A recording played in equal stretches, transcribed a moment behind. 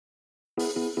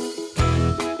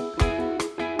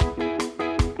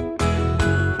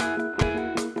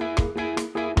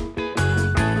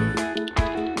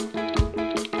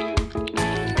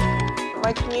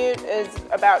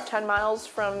about 10 miles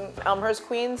from Elmhurst,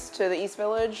 Queens to the East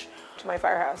Village to my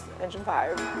firehouse, Engine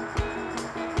 5.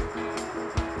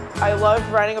 I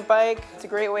love riding a bike. It's a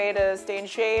great way to stay in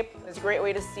shape. It's a great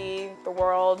way to see the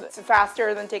world. It's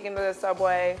faster than taking the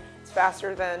subway. It's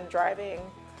faster than driving.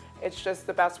 It's just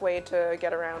the best way to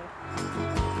get around.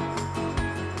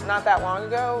 Not that long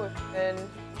ago, in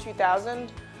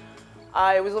 2000,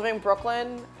 I was living in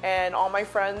Brooklyn and all my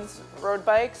friends rode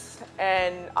bikes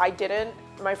and I didn't.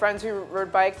 My friends who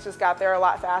rode bikes just got there a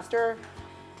lot faster.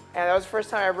 And that was the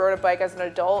first time I rode a bike as an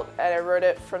adult, and I rode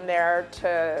it from there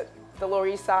to the Lower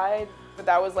East Side. But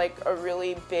that was like a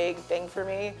really big thing for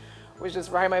me, was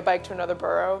just riding my bike to another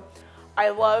borough. I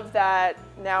love that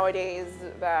nowadays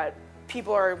that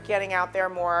people are getting out there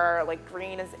more, like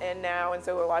green is in now, and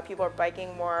so a lot of people are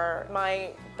biking more.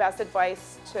 My best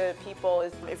advice to people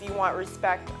is if you want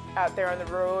respect out there on the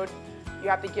road, you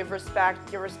have to give respect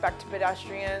to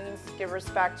pedestrians, give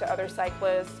respect to other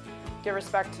cyclists, give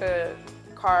respect to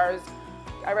cars.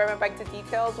 I ride my bike to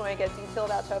details when I get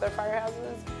detailed out to other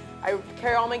firehouses. I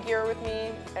carry all my gear with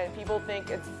me, and people think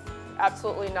it's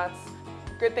absolutely nuts.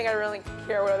 Good thing I don't really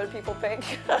care what other people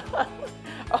think.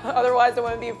 Otherwise, I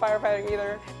wouldn't be a firefighter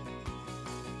either.